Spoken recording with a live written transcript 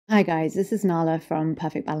Hi guys, this is Nala from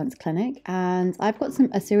Perfect Balance Clinic, and I've got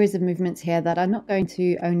a series of movements here that are not going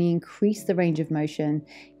to only increase the range of motion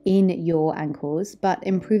in your ankles, but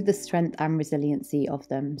improve the strength and resiliency of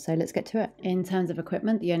them. So let's get to it. In terms of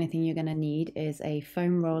equipment, the only thing you're going to need is a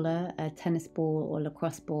foam roller, a tennis ball or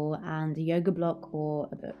lacrosse ball, and a yoga block or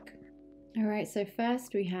a book. All right, so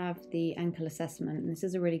first we have the ankle assessment, and this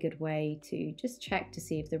is a really good way to just check to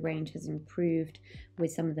see if the range has improved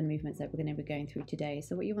with some of the movements that we're going to be going through today.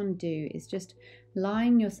 So what you want to do is just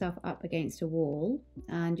line yourself up against a wall,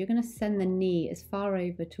 and you're going to send the knee as far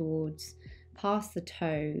over towards past the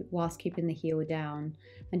toe whilst keeping the heel down,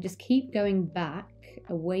 and just keep going back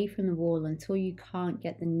away from the wall until you can't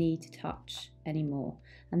get the knee to touch anymore,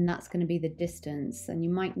 and that's going to be the distance. And you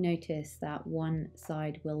might notice that one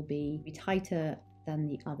side will be tighter than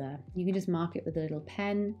the other. You can just mark it with a little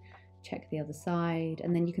pen, check the other side,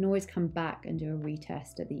 and then you can always come back and do a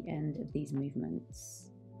retest at the end of these movements.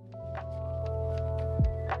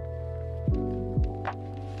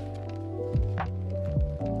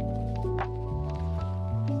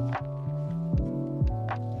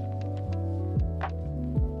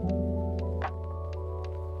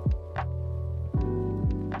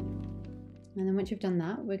 And then once you've done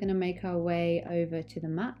that, we're going to make our way over to the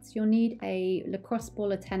mats. You'll need a lacrosse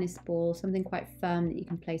ball, a tennis ball, something quite firm that you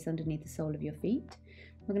can place underneath the sole of your feet.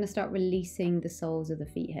 We're going to start releasing the soles of the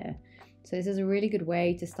feet here. So this is a really good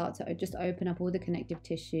way to start to just open up all the connective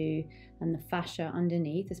tissue and the fascia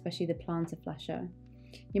underneath, especially the plantar fascia.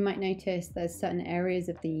 You might notice there's certain areas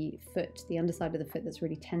of the foot, the underside of the foot, that's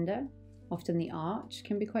really tender. Often the arch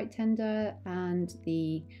can be quite tender, and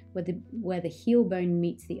where the heel bone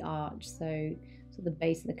meets the arch, so the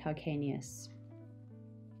base of the calcaneus.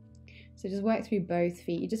 So just work through both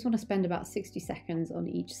feet. You just want to spend about 60 seconds on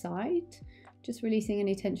each side, just releasing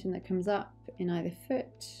any tension that comes up in either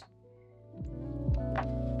foot.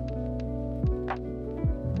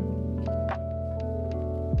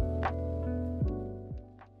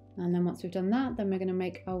 And then once we've done that, then we're going to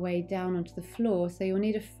make our way down onto the floor. So you'll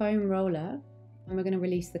need a foam roller, and we're going to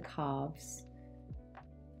release the calves.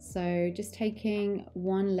 So just taking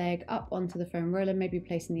one leg up onto the foam roller, maybe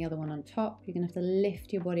placing the other one on top. You're going to have to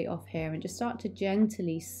lift your body off here and just start to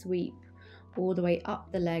gently sweep all the way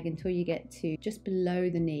up the leg until you get to just below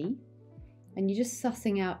the knee. And you're just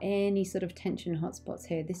sussing out any sort of tension hotspots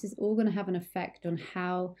here. This is all going to have an effect on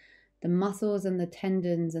how the muscles and the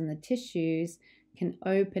tendons and the tissues can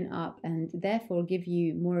open up, and therefore give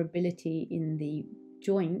you more ability in the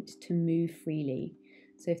joint to move freely.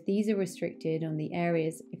 So if these are restricted on the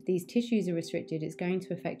areas, if these tissues are restricted, it's going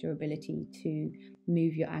to affect your ability to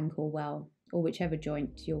move your ankle well, or whichever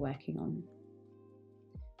joint you're working on.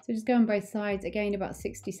 So just go on both sides, again about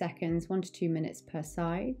 60 seconds, 1 to 2 minutes per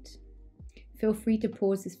side. Feel free to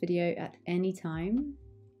pause this video at any time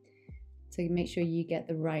to make sure you get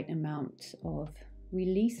the right amount of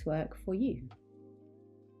release work for you.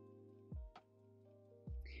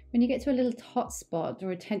 When you get to a little hot spot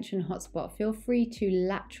or a tension hotspot, feel free to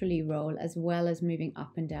laterally roll as well as moving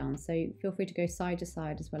up and down. So feel free to go side to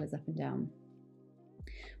side as well as up and down.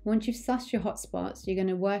 Once you've sussed your hot spots, you're going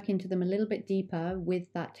to work into them a little bit deeper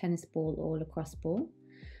with that tennis ball or lacrosse ball.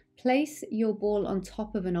 Place your ball on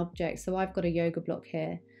top of an object. So I've got a yoga block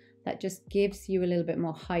here that just gives you a little bit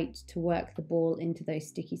more height to work the ball into those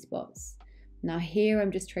sticky spots. Now here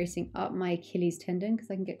I'm just tracing up my Achilles tendon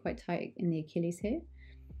because I can get quite tight in the Achilles here.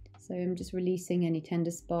 So I'm just releasing any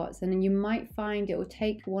tender spots, and then you might find it will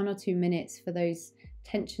take 1 or 2 minutes for those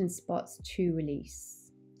tension spots to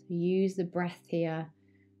release. So use the breath here.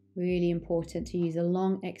 Really important to use a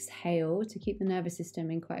long exhale to keep the nervous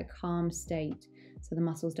system in quite a calm state so the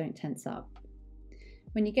muscles don't tense up.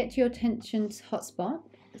 When you get to your tension hotspot,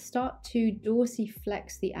 start to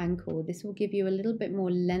dorsiflex the ankle. This will give you a little bit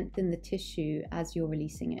more length in the tissue as you're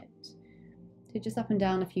releasing it. So just up and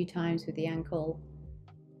down a few times with the ankle,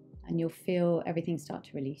 and you'll feel everything start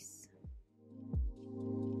to release.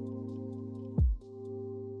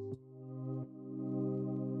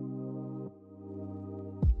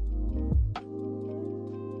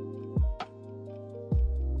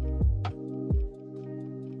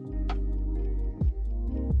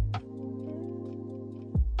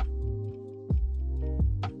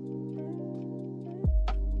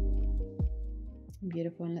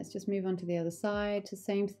 Beautiful, and let's just move on to the other side. The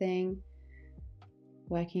same thing,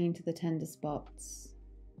 working into the tender spots.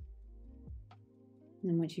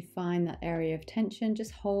 And once you find that area of tension,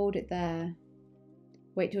 just hold it there.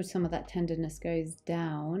 Wait till some of that tenderness goes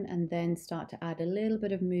down, and then start to add a little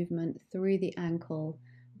bit of movement through the ankle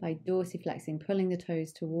by dorsiflexing, pulling the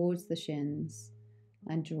toes towards the shins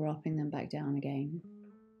and dropping them back down again.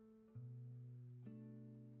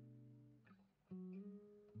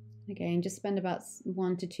 Again, just spend about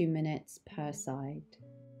 1 to 2 minutes per side.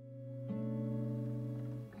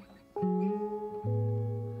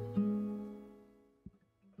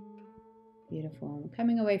 Beautiful.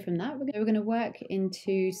 Coming away from that, we're going to work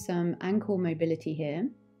into some ankle mobility here.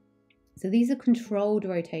 So these are controlled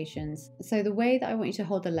rotations. So the way that I want you to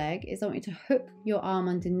hold the leg is I want you to hook your arm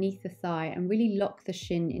underneath the thigh and really lock the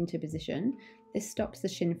shin into position. This stops the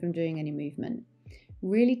shin from doing any movement.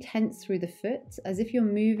 Really tense through the foot, as if you're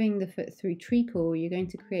moving the foot through treacle. You're going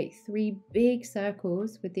to create 3 big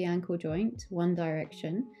circles with the ankle joint, one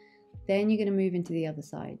direction. Then you're going to move into the other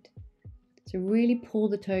side. So really pull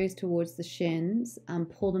the toes towards the shins and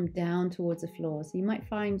pull them down towards the floor. So you might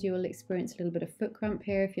find you'll experience a little bit of foot cramp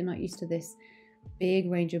here if you're not used to this big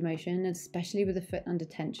range of motion, especially with the foot under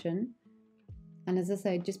tension. And as I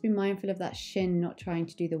say, just be mindful of that shin not trying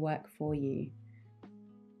to do the work for you.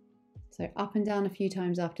 So up and down a few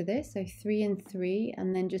times after this, so 3 and 3,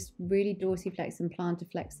 and then just really dorsiflex and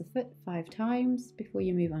plantarflex the foot 5 times before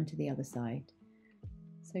you move on to the other side.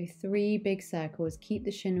 So 3 big circles, keep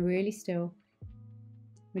the shin really still,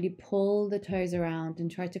 really pull the toes around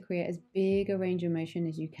and try to create as big a range of motion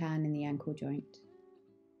as you can in the ankle joint.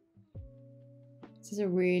 This is a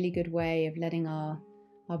really good way of letting our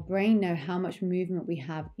brain know how much movement we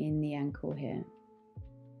have in the ankle here.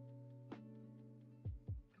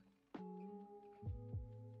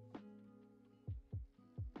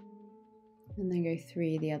 And then go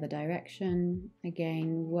 3 the other direction.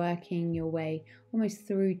 Again, working your way almost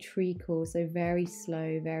through treacle, so very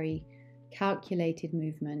slow, very calculated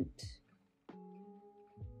movement.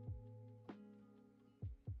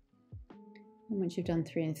 And once you've done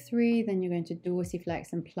 3 and 3, then you're going to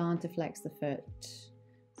dorsiflex and plantarflex the foot.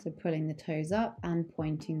 So pulling the toes up and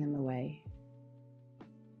pointing them away.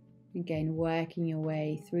 Again, working your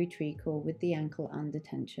way through treacle with the ankle under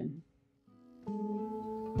tension.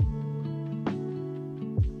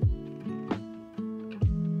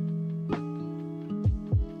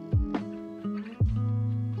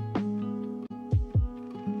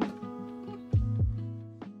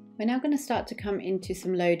 We're now going to start to come into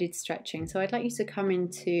some loaded stretching. So I'd like you to come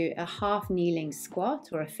into a half kneeling squat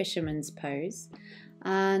or a fisherman's pose.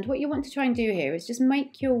 And what you want to try and do here is just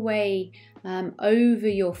make your way over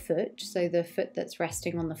your foot, so the foot that's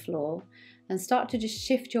resting on the floor, and start to just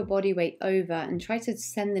shift your body weight over and try to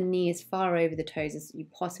send the knee as far over the toes as you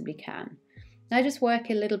possibly can. Now just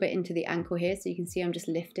work a little bit into the ankle here, so you can see I'm just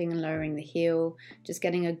lifting and lowering the heel, just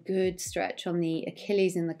getting a good stretch on the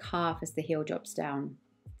Achilles and the calf as the heel drops down.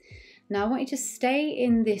 Now I want you to stay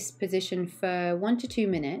in this position for 1 to 2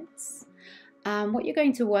 minutes. What you're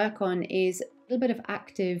going to work on is a little bit of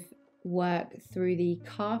active work through the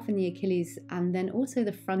calf and the Achilles, and then also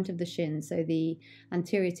the front of the shin, so the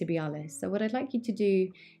anterior tibialis. So what I'd like you to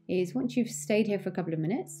do is, once you've stayed here for a couple of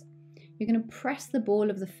minutes, you're going to press the ball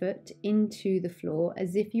of the foot into the floor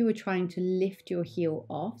as if you were trying to lift your heel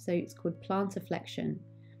off. So it's called plantar flexion.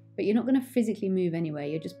 But you're not going to physically move anywhere.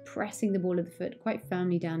 You're just pressing the ball of the foot quite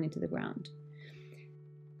firmly down into the ground.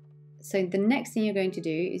 So the next thing you're going to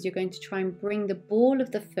do is you're going to try and bring the ball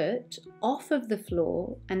of the foot off of the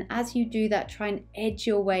floor. And as you do that, try and edge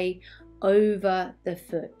your way over the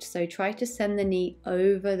foot. So try to send the knee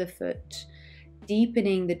over the foot,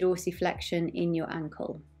 deepening the dorsiflexion in your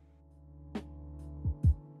ankle.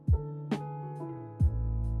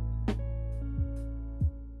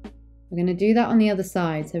 We're going to do that on the other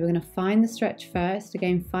side. So we're going to find the stretch first.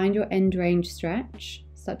 Again, find your end range stretch.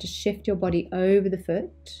 Start to shift your body over the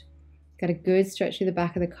foot. Get a good stretch through the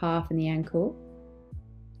back of the calf and the ankle.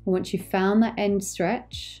 And once you've found that end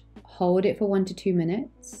stretch, hold it for 1 to 2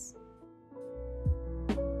 minutes.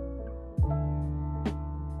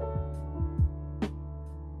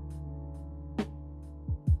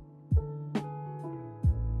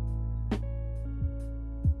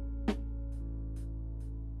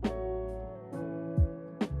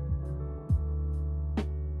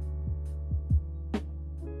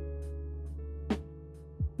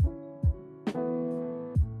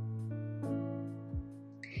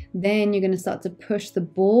 Then you're going to start to push the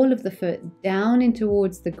ball of the foot down in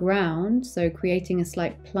towards the ground, so creating a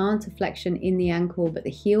slight plantar flexion in the ankle, but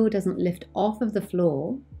the heel doesn't lift off of the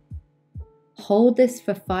floor. Hold this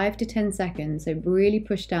for 5 to 10 seconds, so really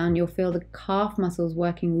push down. You'll feel the calf muscles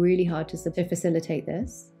working really hard to facilitate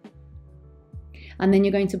this. And then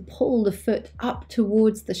you're going to pull the foot up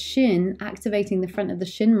towards the shin, activating the front of the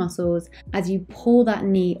shin muscles as you pull that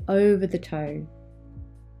knee over the toe.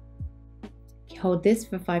 Hold this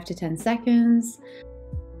for 5 to 10 seconds.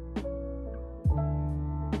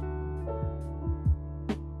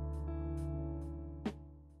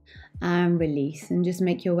 and release, and just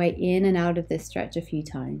make your way in and out of this stretch a few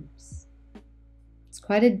times. It's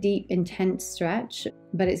quite a deep, intense stretch,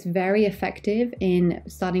 but it's very effective in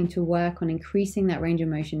starting to work on increasing that range of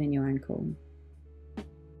motion in your ankle.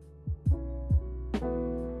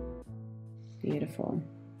 Beautiful.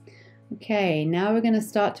 Okay, now we're going to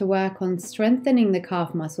start to work on strengthening the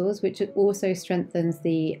calf muscles, which also strengthens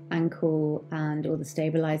the ankle and all the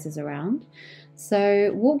stabilizers around.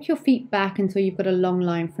 So walk your feet back until you've got a long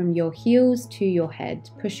line from your heels to your head.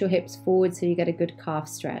 Push your hips forward so you get a good calf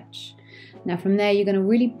stretch. Now from there, you're going to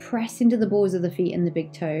really press into the balls of the feet and the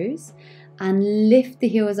big toes and lift the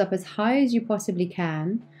heels up as high as you possibly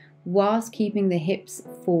can whilst keeping the hips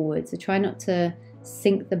forward. So try not to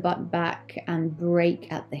sink the butt back and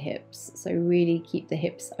break at the hips. So really keep the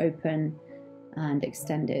hips open and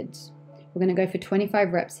extended. We're going to go for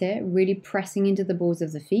 25 reps here, really pressing into the balls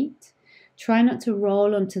of the feet. Try not to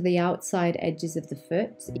roll onto the outside edges of the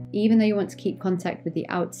foot, even though you want to keep contact with the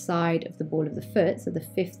outside of the ball of the foot, so the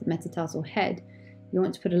fifth metatarsal head. You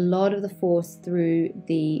want to put a lot of the force through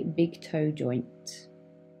the big toe joint.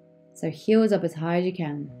 So heels up as high as you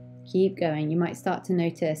can. Keep going. You might start to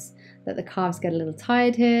notice that the calves get a little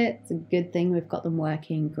tired here. It's a good thing we've got them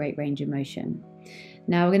working, great range of motion.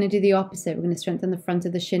 Now we're going to do the opposite. We're going to strengthen the front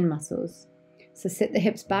of the shin muscles. So sit the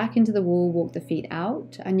hips back into the wall, walk the feet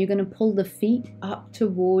out, and you're going to pull the feet up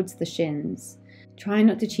towards the shins. Try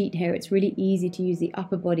not to cheat here. It's really easy to use the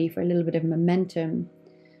upper body for a little bit of momentum.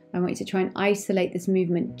 I want you to try and isolate this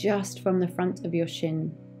movement just from the front of your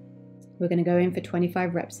shin. We're going to go in for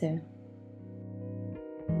 25 reps here.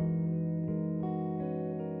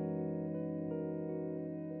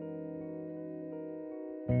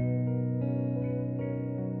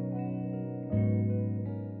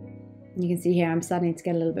 You can see here I'm starting to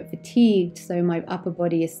get a little bit fatigued, so my upper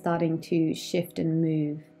body is starting to shift and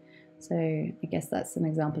move. So I guess that's an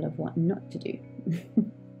example of what not to do.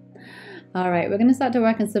 All right, we're going to start to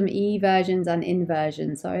work on some eversions and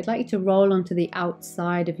inversions. So I'd like you to roll onto the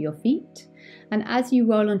outside of your feet. And as you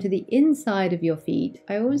roll onto the inside of your feet,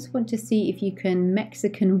 I always want to see if you can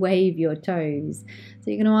Mexican wave your toes.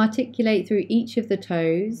 So you're going to articulate through each of the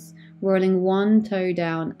toes, rolling one toe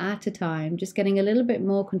down at a time, just getting a little bit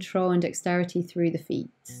more control and dexterity through the feet.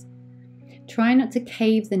 Try not to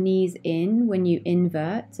cave the knees in when you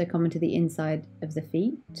invert, so come into the inside of the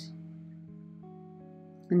feet.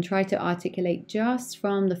 And try to articulate just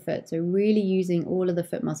from the foot, so really using all of the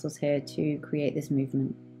foot muscles here to create this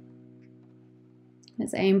movement.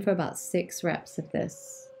 Let's aim for about 6 reps of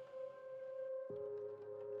this.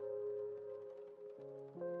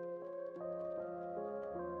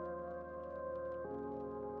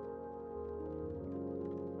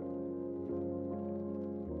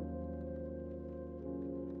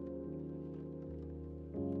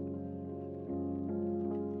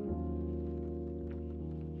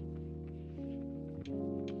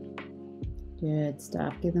 Good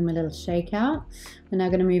stuff. Give them a little shake out. We're now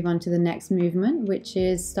going to move on to the next movement, which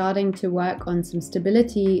is starting to work on some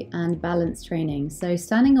stability and balance training. So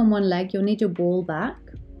standing on one leg, you'll need your ball back.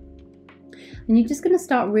 And you're just going to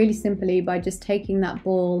start really simply by just taking that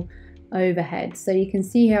ball overhead. So you can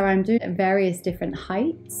see here I'm doing at various different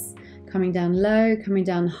heights, coming down low, coming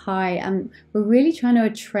down high, and we're really trying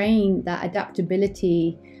to train that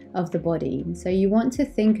adaptability of the body. So you want to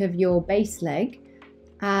think of your base leg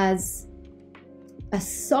as a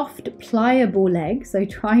soft, pliable leg, so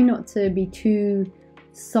try not to be too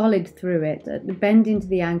solid through it. Bend into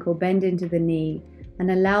the ankle, bend into the knee, and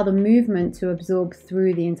allow the movement to absorb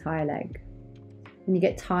through the entire leg. When you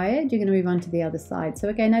get tired, you're going to move on to the other side. So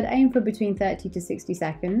again, I'd aim for between 30 to 60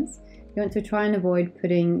 seconds. You want to try and avoid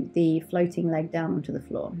putting the floating leg down onto the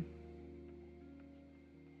floor.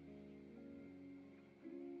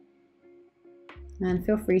 And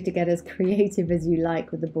feel free to get as creative as you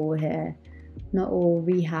like with the ball here. Not all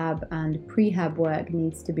rehab and prehab work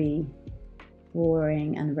needs to be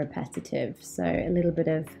boring and repetitive. So a little bit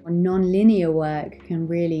of non-linear work can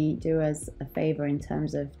really do us a favor in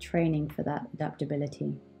terms of training for that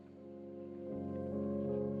adaptability.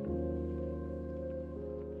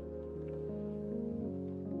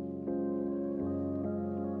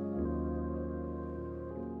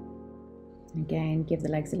 Again, give the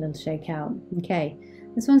legs a little shake out. Okay.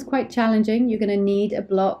 This one's quite challenging. You're going to need a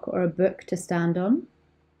block or a book to stand on.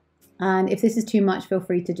 And if this is too much, feel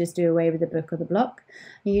free to just do away with the book or the block.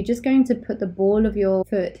 And you're just going to put the ball of your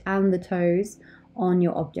foot and the toes on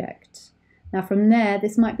your object. Now from there,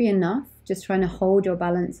 this might be enough, just trying to hold your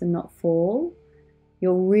balance and not fall.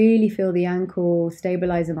 You'll really feel the ankle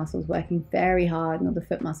stabilizer muscles working very hard, not the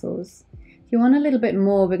foot muscles. If you want a little bit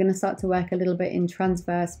more, we're going to start to work a little bit in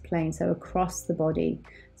transverse plane, so across the body.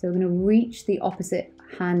 So we're going to reach the opposite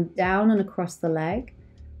hand down and across the leg,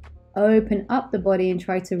 open up the body and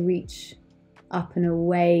try to reach up and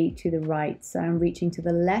away to the right. So I'm reaching to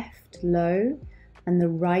the left low and the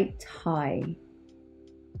right high.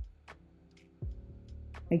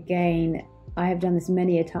 Again, I have done this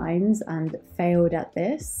many a times and failed at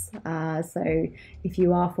this. So if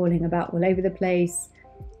you are falling about all over the place,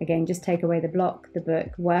 again, just take away the block, the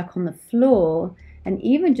book, work on the floor. And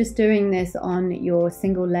even just doing this on your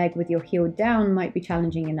single leg with your heel down might be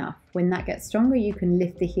challenging enough. When that gets stronger, you can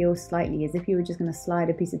lift the heel slightly as if you were just going to slide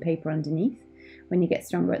a piece of paper underneath. When you get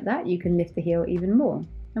stronger at that, you can lift the heel even more.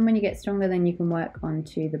 And when you get stronger, then you can work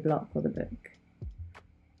onto the block or the book.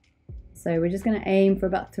 So we're just going to aim for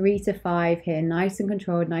about 3 to 5 here, nice and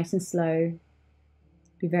controlled, nice and slow.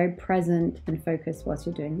 Be very present and focused whilst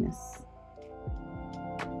you're doing this.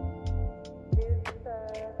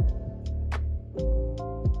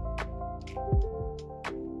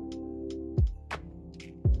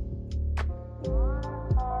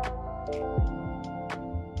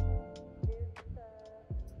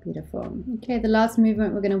 Beautiful. Okay, the last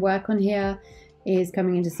movement we're going to work on here is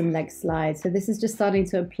coming into some leg slides. So this is just starting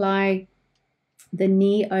to apply the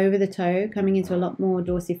knee over the toe, coming into a lot more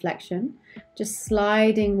dorsiflexion. Just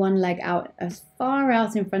sliding one leg out as far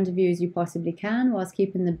out in front of you as you possibly can, whilst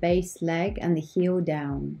keeping the base leg and the heel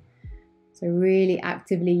down. So really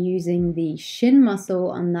actively using the shin muscle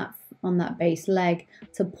on that base leg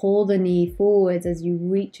to pull the knee forwards as you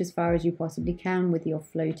reach as far as you possibly can with your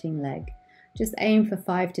floating leg. Just aim for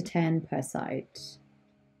 5 to 10 per side.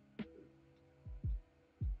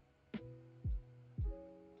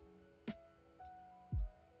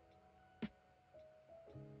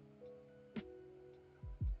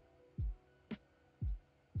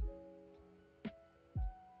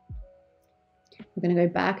 We're going to go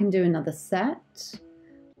back and do another set.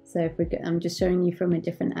 So if I'm just showing you from a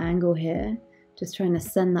different angle here, just trying to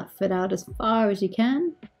send that foot out as far as you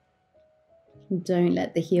can. And don't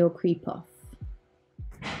let the heel creep off.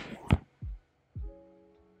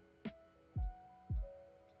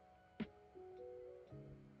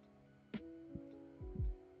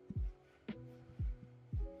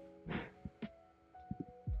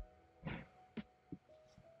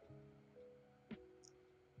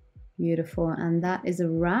 Beautiful, and that is a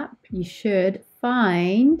wrap. You should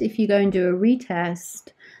find, if you go and do a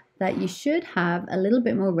retest, that you should have a little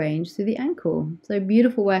bit more range through the ankle. So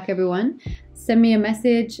beautiful work, everyone. Send me a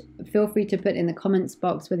message. Feel free to put in the comments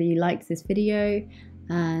box whether you liked this video,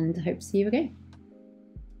 and I hope to see you again.